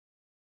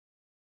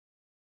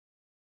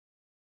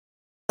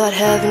But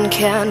heaven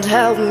can't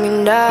help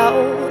me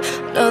now.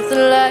 Nothing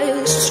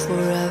lasts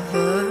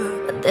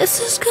forever. But this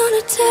is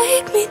gonna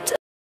take me down.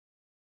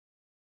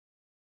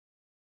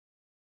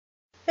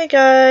 Hey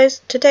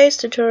guys, today's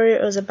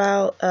tutorial is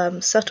about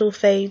subtle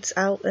fades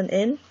out and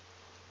in.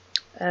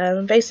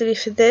 Basically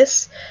for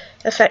this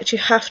effect you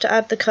have to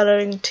add the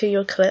colouring to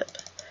your clip,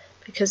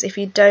 because if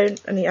you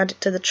don't and you add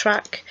it to the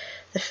track,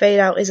 the fade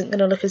out isn't going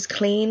to look as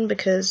clean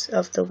because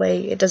of the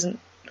way it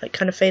doesn't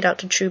kind of fade out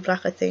to true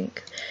black, I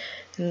think,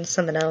 and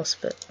something else,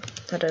 but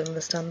I don't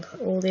understand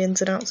all the ins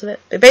and outs of it.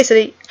 But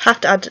basically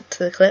have to add it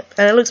to the clip,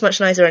 and it looks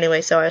much nicer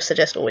anyway, so I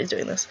suggest always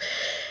doing this.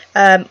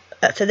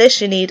 For this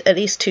you need at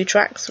least 2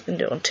 tracks. We can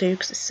do it on 2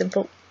 because it's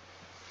simple.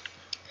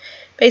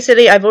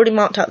 Basically I've already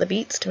marked out the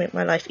beats to make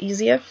my life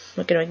easier.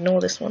 We're going to ignore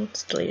this one,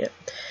 just delete it.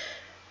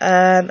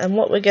 And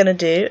what we're going to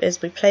do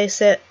is we place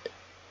it,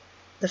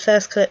 the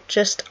first clip,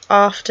 just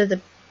after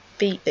the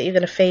beat that you're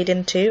going to fade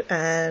into,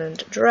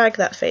 and drag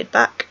that fade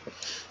back.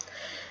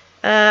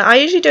 I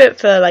usually do it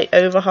for like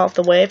over half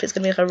the way if it's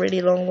going to be like a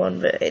really long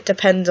one, but it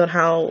depends on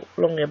how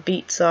long your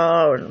beats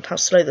are and how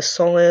slow the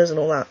song is and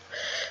all that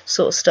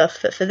sort of stuff.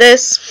 But for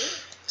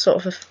this sort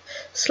of a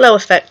slow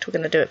effect, we're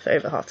going to do it for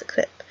over half the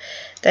clip.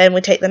 Then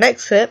we take the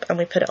next clip and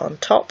we put it on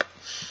top,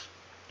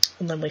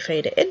 and then we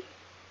fade it in.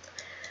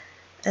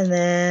 And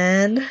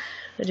then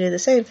we do the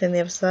same thing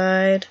the other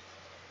side,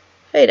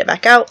 fade it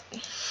back out.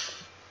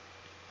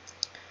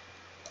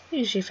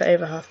 Usually for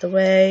over half the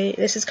way.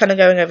 This is kind of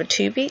going over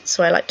 2 beats,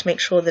 so I like to make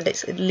sure that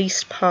it's at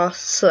least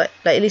past, like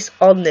at least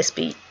on this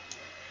beat,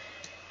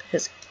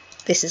 because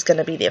this is going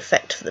to be the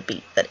effect for the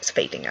beat that it's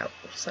fading out.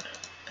 So,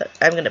 but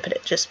I'm going to put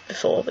it just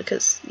before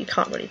because you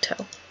can't really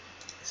tell,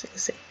 as you can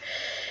see.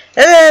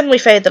 And then we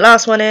fade the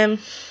last one in.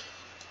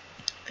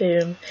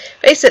 Boom.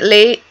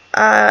 Basically,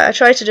 I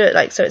try to do it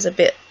like so it's a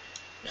bit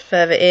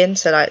further in,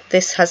 so like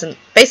this hasn't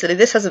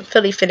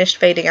fully finished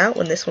fading out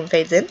when this one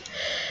fades in.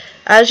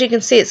 As you can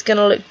see, it's going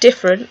to look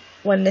different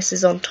when this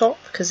is on top,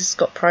 because it's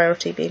got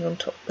priority being on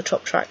top, the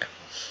top track,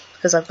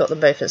 because I've got them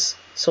both as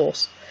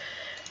source.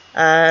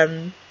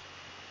 So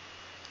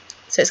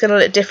it's going to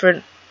look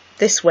different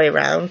this way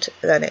round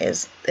than it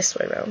is this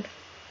way round.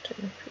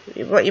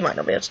 Well, you might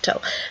not be able to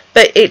tell,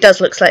 but it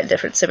does look slightly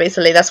different. So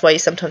basically that's why you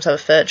sometimes have a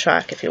third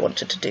track if you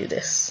wanted to do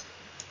this.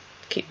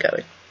 Keep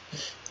going.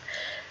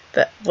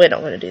 But we're not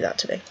going to do that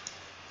today.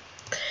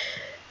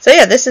 So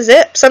yeah, this is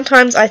it.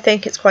 Sometimes I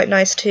think it's quite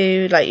nice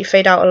to, like, you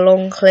fade out a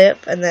long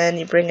clip and then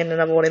you bring in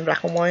another one in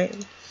black and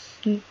white.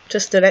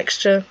 Just an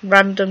extra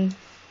random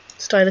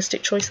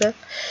stylistic choice there.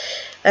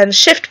 And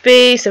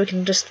Shift+B, so we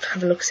can just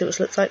have a look and see what it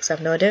looks like, because I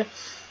have no idea.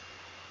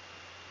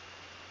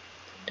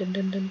 Dun,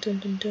 dun, dun, dun,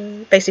 dun,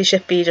 dun. Basically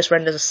Shift+B just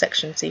renders a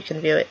section so you can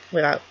view it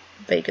without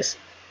Vegas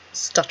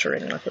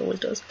stuttering like it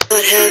always does.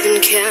 But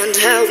heaven can't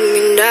help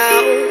me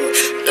now.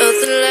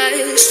 Nothing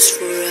lasts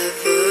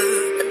forever.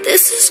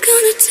 This is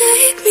gonna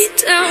take me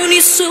down.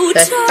 You're so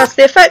tired. That's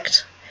the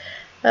effect.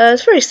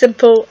 It's very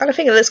simple, and I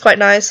think it looks quite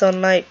nice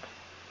on like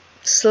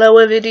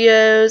slower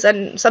videos,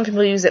 and some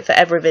people use it for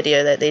every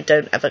video that they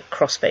don't ever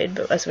crossfade,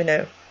 but as we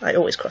know, I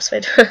always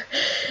crossfade.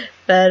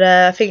 But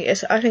I think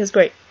it's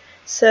great.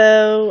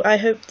 So I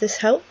hope this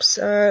helps.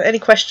 Any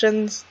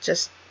questions,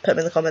 just put them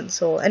in the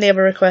comments, or any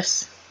other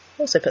requests,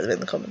 also put them in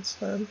the comments.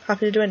 I'm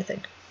happy to do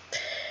anything.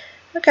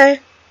 Okay,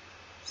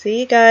 see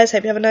you guys,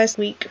 hope you have a nice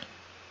week.